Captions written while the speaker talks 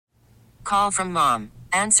Call from mom.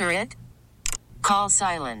 Answer it. Call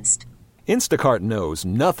silenced. Instacart knows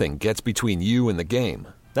nothing gets between you and the game.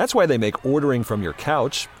 That's why they make ordering from your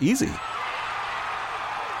couch easy.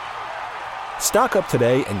 Stock up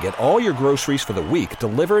today and get all your groceries for the week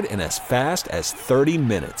delivered in as fast as 30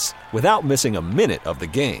 minutes without missing a minute of the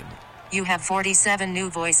game. You have 47 new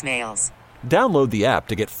voicemails. Download the app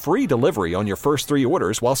to get free delivery on your first 3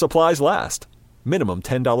 orders while supplies last. Minimum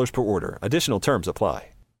 $10 per order. Additional terms apply.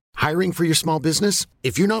 Hiring for your small business?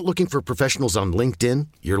 If you're not looking for professionals on LinkedIn,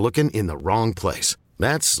 you're looking in the wrong place.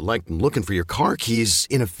 That's like looking for your car keys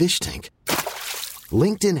in a fish tank.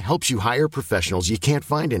 LinkedIn helps you hire professionals you can't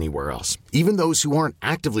find anywhere else, even those who aren't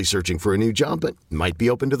actively searching for a new job but might be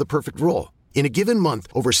open to the perfect role. In a given month,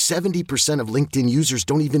 over 70% of LinkedIn users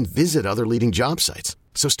don't even visit other leading job sites.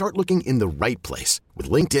 So start looking in the right place. With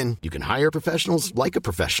LinkedIn, you can hire professionals like a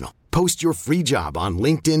professional. Post your free job on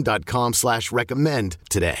linkedin.com/recommend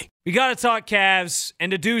today. We got to talk Cavs,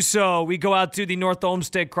 and to do so, we go out to the North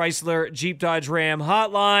Olmsted Chrysler Jeep Dodge Ram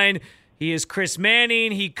hotline. He is Chris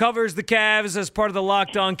Manning. He covers the Cavs as part of the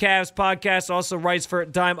Locked On Cavs podcast, also writes for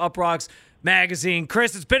Uproxx magazine.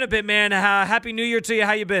 Chris, it's been a bit, man. Happy New Year to you.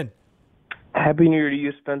 How you been? Happy New Year to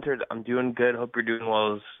you, Spencer. I'm doing good. Hope you're doing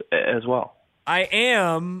well as well. I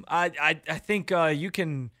am. I think you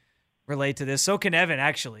can relate to this. So can Evan,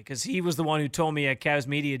 actually, because he was the one who told me at Cavs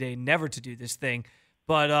Media Day never to do this thing.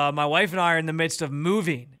 But my wife and I are in the midst of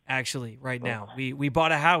moving, actually, right now. We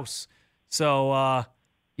bought a house. So,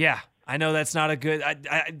 yeah, I know that's not a good –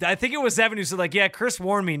 I think it was Evan who said, like, yeah, Chris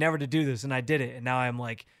warned me never to do this, and I did it. And now I'm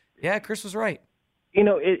like, yeah, Chris was right. You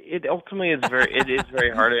know, it ultimately is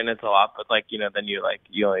very hard, and it's a lot. But like, you know, then you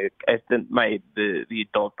the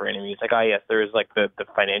adult brain in me is like, oh yes, there is like the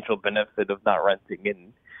financial benefit of not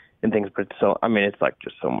renting and things. But so I mean, it's like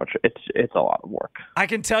just so much. It's a lot of work. I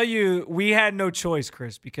can tell you, we had no choice,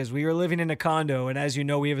 Chris, because we were living in a condo, and as you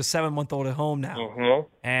know, we have a 7-month-old at home now,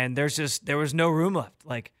 and there was no room left.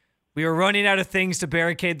 Like we were running out of things to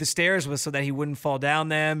barricade the stairs with so that he wouldn't fall down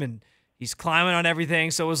them, and he's climbing on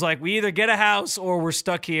everything. So it was like, we either get a house or we're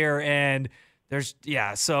stuck here. And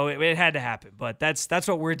so it had to happen. But that's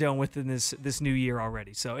what we're dealing with in this new year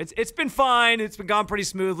already. So it's been fine. It's been gone pretty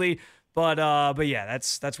smoothly. But yeah,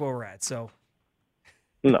 that's where we're at. So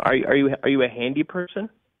are you a handy person?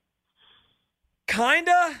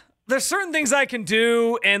 Kinda. There's certain things I can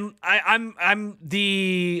do, and I'm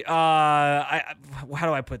the how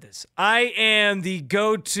do I put this? I am the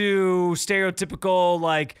go-to stereotypical,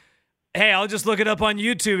 like, hey, I'll just look it up on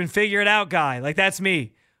YouTube and figure it out guy. Like, that's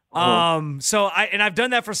me. So I've done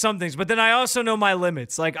that for some things, but then I also know my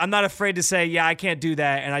limits. Like, I'm not afraid to say, yeah, I can't do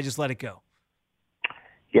that, and I just let it go.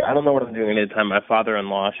 Yeah, I don't know what I'm doing anytime. My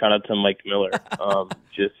father-in-law, shout out to Mike Miller,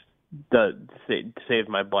 just saved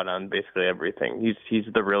my butt on basically everything. He's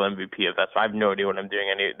the real MVP of that. So I have no idea what I'm doing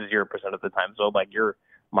 0% of the time. So like, you're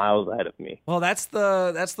miles ahead of me. Well, that's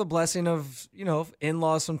the blessing of, you know,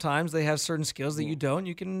 in-laws. Sometimes they have certain skills that you don't.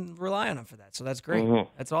 You can rely on them for that. So that's great.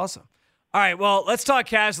 That's awesome. All right, well, let's talk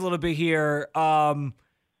Cavs a little bit here.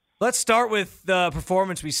 Let's start with the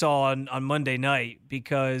performance we saw on Monday night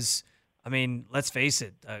because, I mean, let's face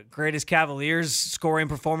it, greatest Cavaliers scoring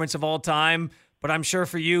performance of all time. But I'm sure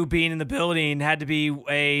for you, being in the building had to be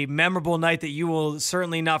a memorable night that you will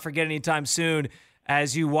certainly not forget anytime soon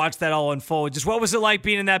as you watch that all unfold. Just what was it like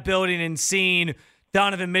being in that building and seeing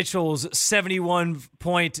Donovan Mitchell's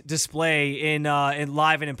 71-point display in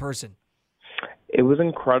live and in person? It was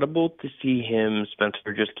incredible to see him,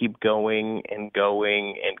 Spencer, just keep going and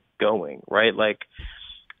going and going, right? Like,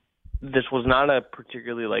 this was not a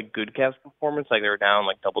particularly, like, good Cavs performance. Like, they were down,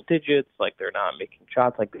 like, double digits. Like, they're not making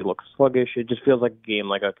shots. Like, they look sluggish. It just feels like a game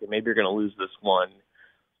like, okay, maybe you're going to lose this one.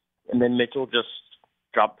 And then Mitchell just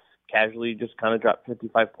dropped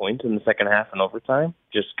 55 points in the second half and overtime.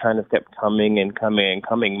 Just kind of kept coming and coming and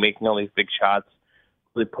coming, making all these big shots,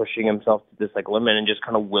 really pushing himself to this, like, limit and just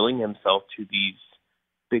kind of willing himself to these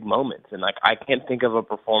big moments. And, like, I can't think of a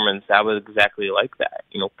performance that was exactly like that.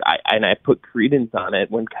 You know, I put credence on it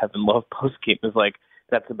when Kevin Love postgame was like,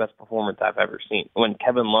 that's the best performance I've ever seen. When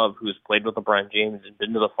Kevin Love, who's played with LeBron James and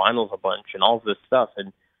been to the finals a bunch and all this stuff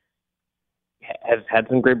and has had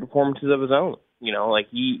some great performances of his own. You know, like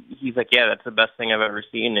he's like, yeah, that's the best thing I've ever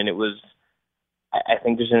seen. And it was, I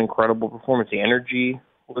think, just an incredible performance. The energy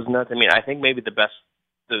was nuts. I mean, I think maybe the best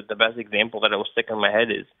example that will stick in my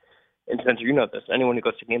head is, and Spencer, you know this, anyone who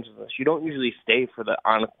goes to games with us, you don't usually stay for the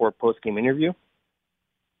on-court post-game interview.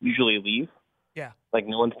 Usually leave. Yeah. Like,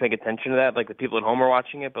 no one's paying attention to that. Like, the people at home are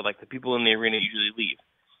watching it, but, like, the people in the arena usually leave.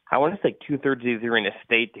 I want to say 2/3 of the arena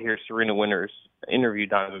stayed to hear Serena Winters interview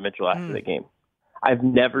Donovan Mitchell after the game. I've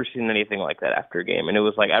never seen anything like that after a game, and it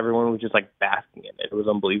was like everyone was just like basking in it. It was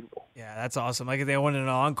unbelievable. Yeah, that's awesome. Like they wanted an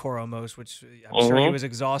encore almost, which I'm sure he was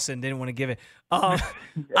exhausted and didn't want to give it.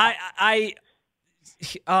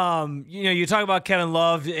 You talk about Kevin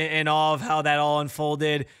Love and all of how that all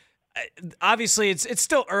unfolded. Obviously, it's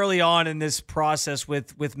still early on in this process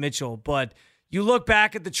with Mitchell, but you look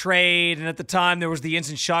back at the trade, and at the time there was the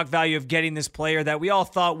instant shock value of getting this player that we all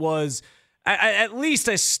thought was at least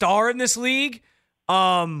a star in this league.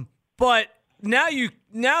 But now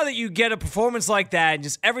that you get a performance like that and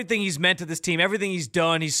just everything he's meant to this team, everything he's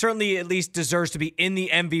done, he certainly at least deserves to be in the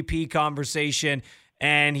MVP conversation,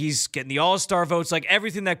 and he's getting the All-Star votes. Like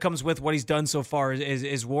everything that comes with what he's done so far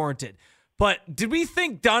is warranted. But did we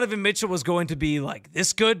think Donovan Mitchell was going to be like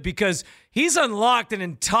this good? Because he's unlocked an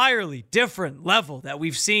entirely different level that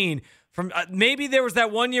we've seen from maybe there was that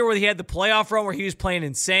one year where he had the playoff run where he was playing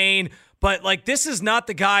insane. But like this is not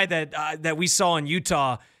the guy that we saw in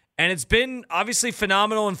Utah. And it's been obviously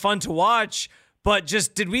phenomenal and fun to watch. But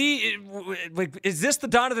just is this the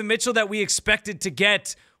Donovan Mitchell that we expected to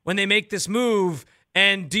get when they make this move?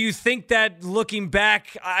 And do you think that looking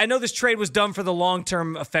back, I know this trade was done for the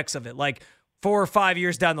long-term effects of it, like 4 or 5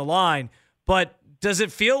 years down the line, but does it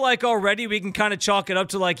feel like already we can kind of chalk it up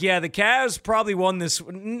to like, yeah, the Cavs probably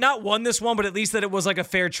not won this one, but at least that it was like a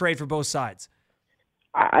fair trade for both sides?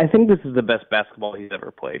 I think this is the best basketball he's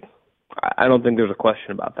ever played. I don't think there's a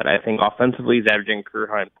question about that. I think offensively he's averaging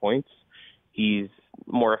career-high in points. He's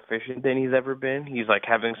more efficient than he's ever been. He's like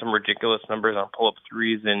having some ridiculous numbers on pull-up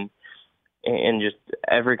threes and just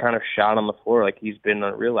every kind of shot on the floor, like he's been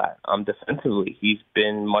unreal at. Defensively, he's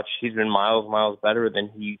been miles better than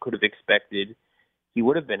he could have expected he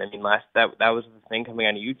would have been. I mean, that was the thing coming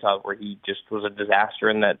out of Utah, where he just was a disaster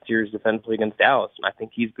in that series defensively against Dallas. And I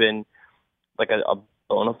think he's been like a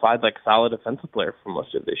bona fide, like solid defensive player for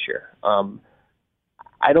most of this year.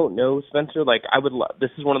 I don't know, Spencer. Like,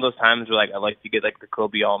 this is one of those times where, like, I like to get like the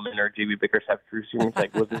Kobe Allman or JB Bickerstaff True Series.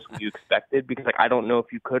 Like, was this what you expected? Because like I don't know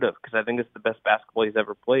if you could have, because I think it's the best basketball he's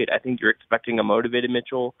ever played. I think you're expecting a motivated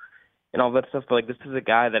Mitchell and all that stuff. But like, this is a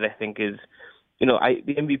guy that I think is, the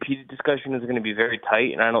MVP discussion is going to be very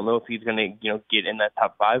tight, and I don't know if he's going to, get in that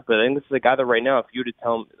top 5. But I think this is a guy that right now, if you were to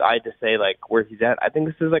tell him, I had to say like where he's at, I think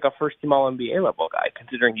this is like a first-team All-NBA level guy,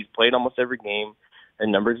 considering he's played almost every game. The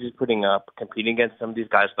numbers he's putting up, competing against some of these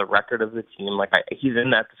guys, the record of the team, he's in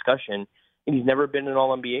that discussion, and he's never been an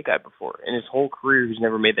All-NBA guy before. In his whole career, he's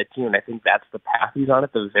never made that team, and I think that's the path he's on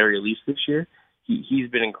at the very least this year. He's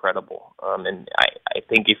been incredible, and I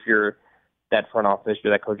think if you're that front office or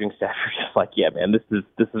that coaching staff, you're just like, yeah, man, this is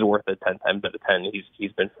worth it 10 times out of 10.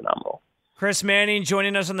 He's been phenomenal. Chris Manning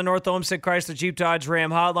joining us on the North Olmsted Chrysler Jeep Dodge Ram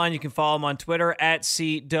hotline. You can follow him on Twitter at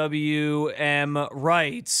CWMWrites.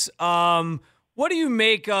 What do you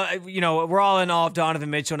make, we're all in awe of Donovan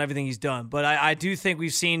Mitchell and everything he's done, but I do think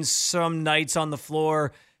we've seen some nights on the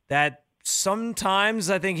floor that sometimes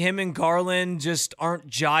I think him and Garland just aren't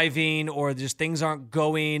jiving, or just things aren't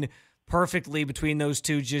going perfectly between those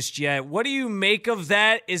two just yet. What do you make of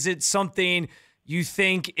that? Is it something you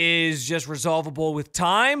think is just resolvable with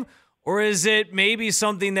time, or is it maybe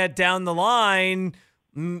something that down the line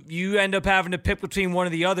you end up having to pick between one or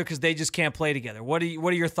the other because they just can't play together? What are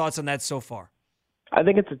your thoughts on that so far? I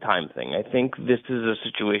think it's a time thing. I think this is a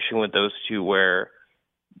situation with those two where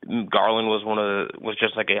Garland was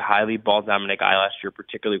just like a highly ball dominant guy last year,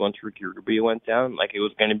 particularly once Ricky Rubio went down. Like, it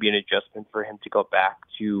was going to be an adjustment for him to go back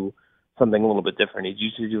to something a little bit different. His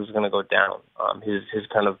usage was going to go down. His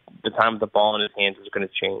kind of the time of the ball in his hands was going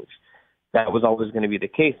to change. That was always going to be the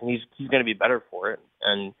case, and he's going to be better for it.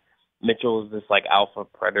 And Mitchell is this like alpha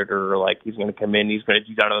predator, like he's going to come in, he's going to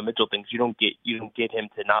do Donovan Mitchell things. You don't get him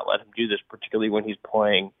to not let him do this, particularly when he's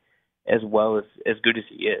playing as well as good as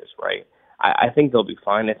he is, right? I think they'll be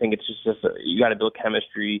fine. I think it's just you got to build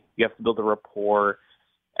chemistry, you have to build a rapport.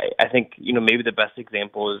 I think maybe the best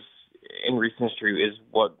example is in recent history is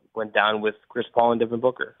what went down with Chris Paul and Devin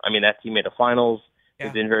Booker. I mean, that team made a finals. Yeah.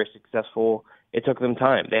 They've been very successful. It took them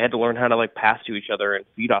time. They had to learn how to like pass to each other and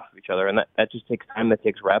feed off of each other, and that just takes time. That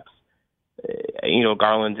takes reps.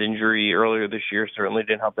 Garland's injury earlier this year certainly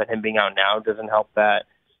didn't help that. Him being out now doesn't help that.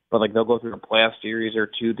 But like, they'll go through a playoff series or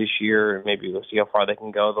two this year, and maybe we'll see how far they can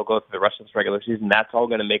go. They'll go through the rest of this regular season. That's all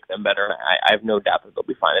going to make them better, and I have no doubt that they'll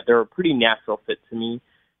be fine. They're a pretty natural fit to me,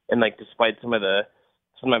 and like, despite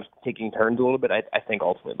sometimes taking turns a little bit, I think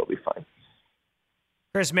ultimately they'll be fine.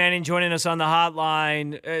 Chris Manning joining us on the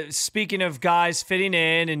hotline. Speaking of guys fitting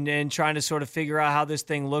in and trying to sort of figure out how this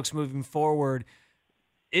thing looks moving forward,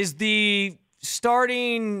 is the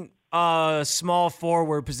starting small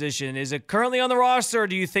forward position, is it currently on the roster, or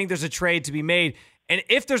do you think there's a trade to be made? And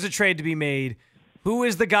if there's a trade to be made, who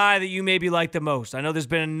is the guy that you maybe like the most? I know there's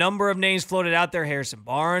been a number of names floated out there. Harrison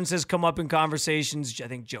Barnes has come up in conversations. I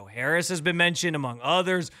think Joe Harris has been mentioned, among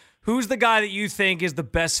others. Who's the guy that you think is the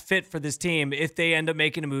best fit for this team if they end up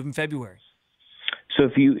making a move in February? So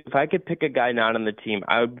if I could pick a guy not on the team,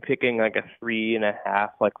 I would be picking like a 3.5,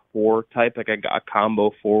 like 4 type, like a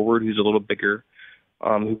combo forward who's a little bigger,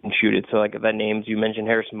 who can shoot it. So like the names you mentioned,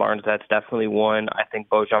 Harrison Barnes, that's definitely one. I think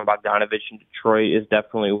Bojan Bogdanovic in Detroit is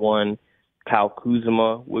definitely one. Kyle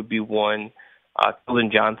Kuzma would be one.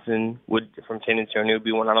 Keldon Johnson from San Antonio would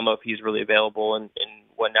be one. I don't know if he's really available and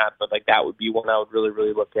whatnot, but like that would be one I would really,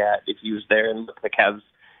 really look at if he was there. And look, the Cavs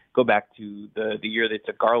go back to the year they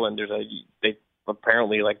took Garland. They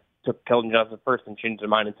apparently like took Keldon Johnson first and changed their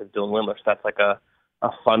mind and took Dylan Windler. So that's like a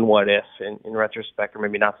fun what if in retrospect, or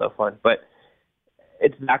maybe not so fun. But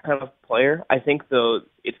it's that kind of player. I think though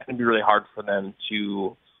it's going to be really hard for them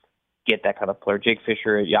to get that kind of player. Jake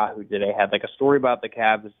Fisher at Yahoo today had like a story about the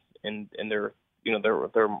Cavs and their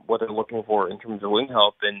what they're looking for in terms of wing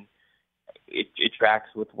help, and it tracks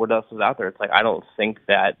with what else is out there. It's like I don't think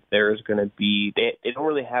that there's going to be they don't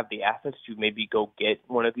really have the assets to maybe go get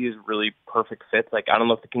one of these really perfect fits. Like I don't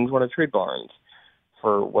know if the Kings want to trade Barnes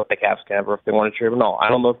for what the Cavs can have, or if they want to trade him at all. I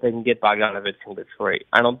don't know if they can get Bogdanovic from Detroit.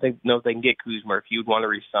 I don't know if they can get Kuzma, or if you would want to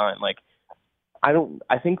re-sign. Like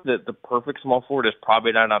I think that the perfect small forward is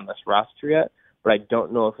probably not on this roster yet, but I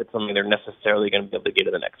don't know if it's something they're necessarily going to be able to get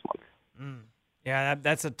in the next month. Yeah,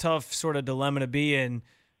 that's a tough sort of dilemma to be in,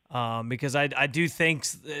 because I do think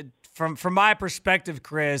from my perspective,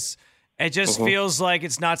 Chris, it just feels like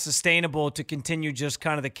it's not sustainable to continue just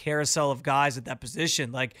kind of the carousel of guys at that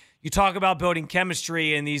position. Like you talk about building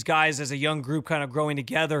chemistry and these guys as a young group kind of growing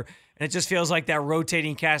together, and it just feels like that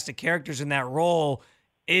rotating cast of characters in that role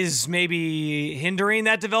is maybe hindering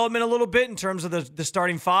that development a little bit in terms of the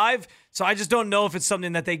starting five. So I just don't know if it's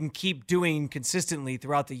something that they can keep doing consistently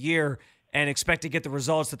throughout the year and expect to get the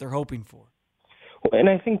results that they're hoping for. And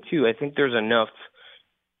I think there's enough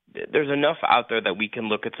out there that we can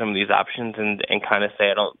look at some of these options and kind of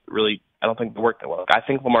say, I don't think they work that well. Like, I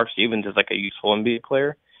think Lamar Stevens is like a useful NBA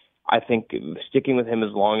player. I think sticking with him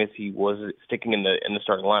as long as he was sticking in the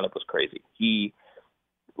starting lineup was crazy. He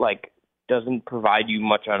doesn't provide you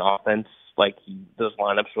much on offense. Like those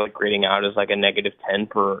lineups were like grading out as like a -10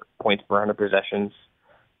 per points per 100 possessions.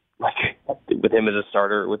 Like with him as a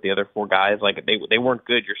starter with the other 4 guys, like they weren't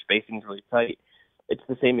good. Your spacing's really tight. It's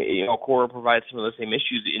the same. Cora provides some of the same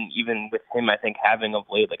issues. And even with him, I think having of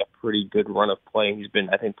late like a pretty good run of play, he's been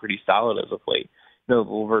I think pretty solid as of late. The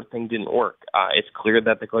Levert thing didn't work. It's clear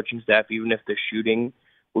that the coaching staff, even if the shooting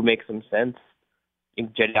would make some sense,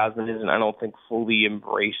 Jedi Osmond isn't, I don't think, fully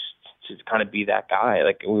embraced to kind of be that guy.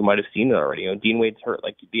 Like we might have seen it already. Dean Wade's hurt.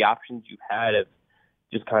 Like the options you had have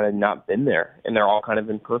just kind of not been there, and they're all kind of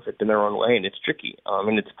imperfect in their own way, and it's tricky.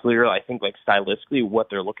 And it's clear, I think, like stylistically what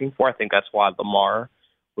they're looking for. I think that's why Lamar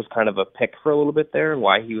was kind of a pick for a little bit there, and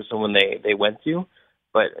why he was someone they went to.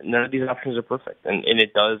 But none of these options are perfect, and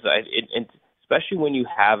it does. Especially when you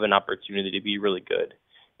have an opportunity to be really good,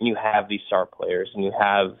 and you have these star players, and you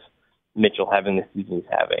have Mitchell having the season he's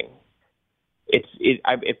having. It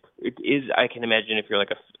is. I can imagine if you're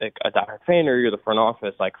like a diehard fan or you're the front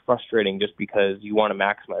office, like frustrating just because you want to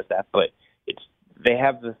maximize that. But they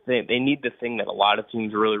have the thing. They need the thing that a lot of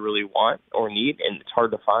teams really, really want or need, and it's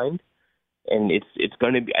hard to find. And it's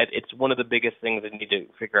going to be. It's one of the biggest things they need to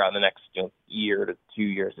figure out in the next year to 2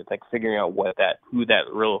 years. It's like figuring out who that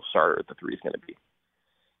real starter at the 3 is going to be.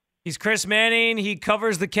 He's Chris Manning. He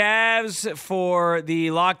covers the Cavs for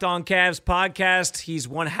the Locked On Cavs podcast. He's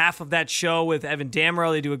one half of that show with Evan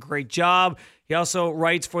Dammerell. They do a great job. He also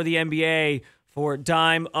writes for the NBA for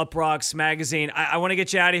Uproxx magazine. I want to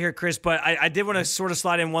get you out of here, Chris, but I did want to sort of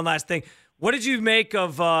slide in one last thing. What did you make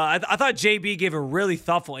of I thought JB gave a really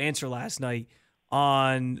thoughtful answer last night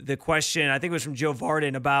on the question, I think it was from Joe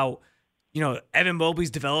Varden, about Evan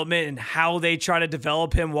Mobley's development and how they try to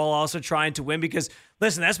develop him while also trying to win. Because,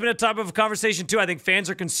 listen, that's been a topic of conversation, too. I think fans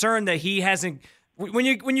are concerned that he hasn't – when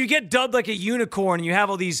you get dubbed like a unicorn and you have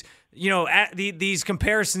all these, these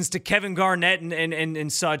comparisons to Kevin Garnett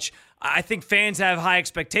and such, I think fans have high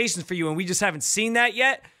expectations for you, and we just haven't seen that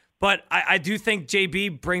yet. But I do think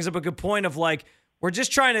JB brings up a good point of, like, we're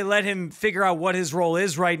just trying to let him figure out what his role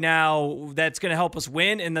is right now that's going to help us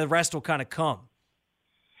win, and the rest will kind of come.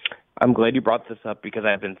 I'm glad you brought this up because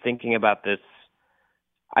I've been thinking about this.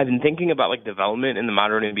 I've been thinking about like development in the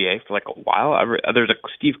modern NBA for like a while. There's a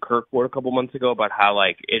Steve Kerr quote a couple months ago about how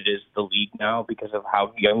like it is the league now because of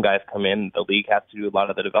how young guys come in. The league has to do a lot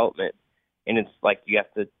of the development, and it's like you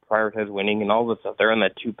have to prioritize winning and all this stuff. They're on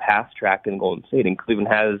that 2 path track in Golden State, and Cleveland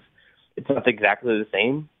has it's not exactly the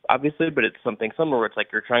same, obviously, but it's something similar where it's like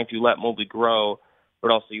you're trying to let Mobley grow,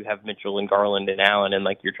 but also you have Mitchell and Garland and Allen, and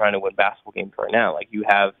like you're trying to win basketball games right now. Like you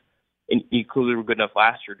have, and you clearly were good enough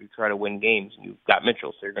last year to try to win games, and you've got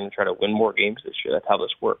Mitchell, so you're going to try to win more games this year. That's how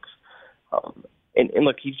this works. And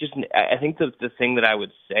look, he's just. I think the thing that I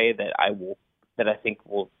would say that I think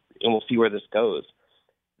will, and we'll see where this goes,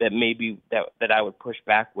 that maybe that I would push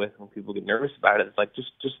back with when people get nervous about it. It's like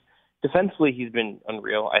just defensively, he's been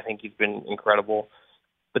unreal. I think he's been incredible.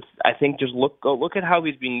 But I think just look at how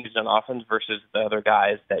he's being used on offense versus the other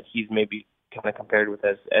guys that he's maybe kind of compared with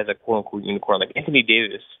as a quote unquote unicorn. Like Anthony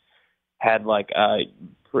Davis had like a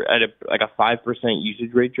 5%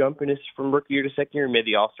 usage rate jump from rookie year to second year, and made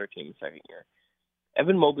the All-Star team in second year.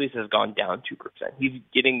 Evan Mobley's has gone down 2%. He's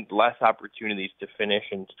getting less opportunities to finish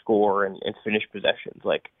and score and finish possessions.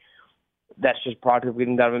 Like that's just product of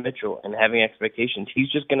getting Donovan Mitchell and having expectations. He's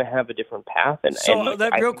just going to have a different path.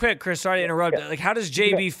 Real quick, Chris, sorry to interrupt. Yeah. Like, how does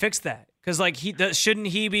JB fix that? Because like shouldn't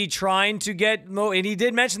he be trying to get Mo? And he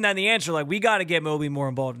did mention that in the answer. Like we got to get Mobley more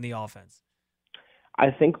involved in the offense.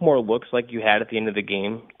 I think more looks like you had at the end of the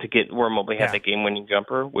game to get where Mobley had the game-winning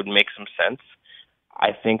jumper would make some sense.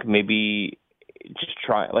 I think maybe just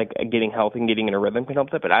try like getting healthy and getting in a rhythm can help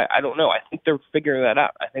that, but I don't know. I think they're figuring that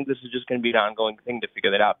out. I think this is just going to be an ongoing thing to figure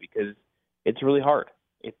that out because it's really hard.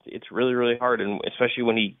 It's really, really hard, and especially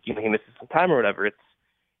when he misses some time or whatever,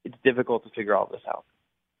 it's difficult to figure all this out.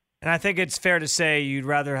 And I think it's fair to say you'd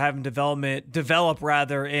rather have him develop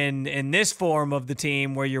in this form of the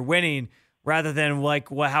team where you're winning rather than like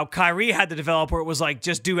how Kyrie had to develop where it was like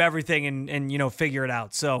just do everything and figure it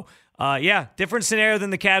out. So different scenario than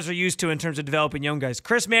the Cavs are used to in terms of developing young guys.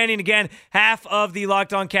 Chris Manning, again, half of the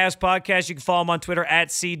Locked On Cavs podcast. You can follow him on Twitter at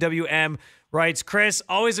CWM Writes. Chris,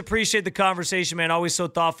 always appreciate the conversation, man. Always so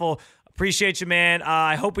thoughtful. Appreciate you, man.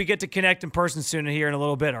 I hope we get to connect in person soon here in a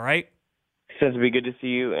little bit, all right? Sounds to be good to see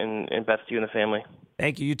you, and best to you and the family.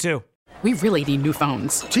 Thank you. You too. We really need new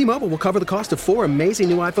phones. T-Mobile will cover the cost of 4 amazing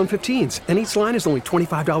new iPhone 15s, and each line is only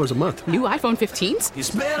 $25 a month. New iPhone 15s?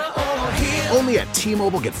 It's better over here. Only at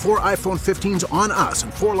T-Mobile, get 4 iPhone 15s on us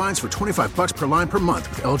and 4 lines for $25 per line per month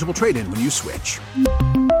with eligible trade-in when you switch.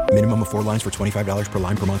 Minimum of 4 lines for $25 per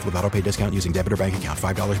line per month with autopay discount using debit or bank account.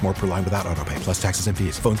 $5 more per line without autopay, plus taxes and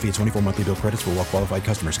fees. Phone fee at 24 monthly bill credits for well-qualified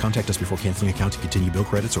customers. Contact us before canceling account to continue bill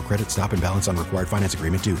credits or credit stop and balance on required finance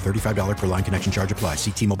agreement due. $35 per line connection charge applies.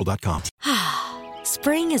 See T-Mobile.com.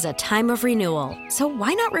 Spring is a time of renewal, so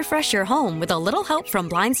why not refresh your home with a little help from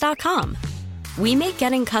Blinds.com? We make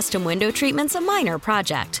getting custom window treatments a minor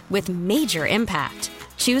project with major impact.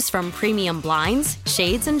 Choose from premium blinds,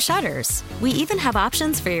 shades, and shutters. We even have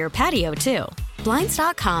options for your patio, too.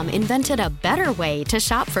 Blinds.com invented a better way to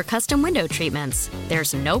shop for custom window treatments.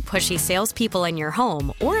 There's no pushy salespeople in your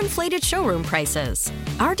home or inflated showroom prices.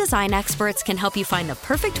 Our design experts can help you find the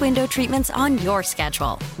perfect window treatments on your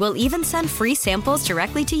schedule. We'll even send free samples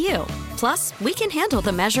directly to you. Plus, we can handle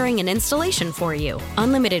the measuring and installation for you.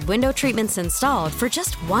 Unlimited window treatments installed for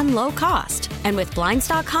just one low cost. And with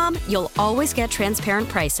Blinds.com, you'll always get transparent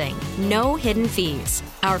pricing. No hidden fees.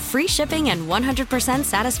 Our free shipping and 100%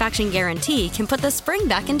 satisfaction guarantee can put the spring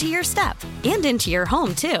back into your step and into your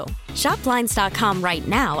home, too. Shop Blinds.com right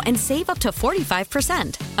now and save up to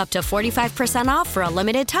 45%. Up to 45% off for a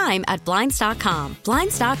limited time at Blinds.com.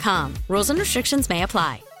 Blinds.com. Rules and restrictions may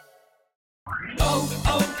apply.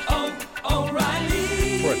 O'Reilly.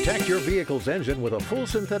 Protect your vehicle's engine with a full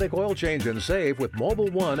synthetic oil change and save with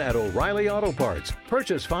Mobil 1 at O'Reilly Auto Parts.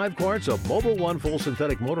 Purchase 5 quarts of Mobil 1 full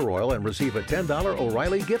synthetic motor oil and receive a $10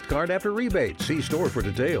 O'Reilly gift card after rebate. See store for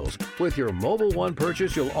details. With your Mobil 1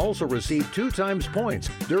 purchase, you'll also receive 2 times points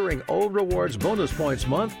during O Rewards Bonus Points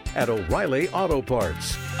Month at O'Reilly Auto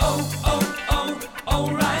Parts.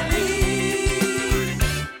 O'Reilly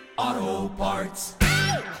Auto Parts.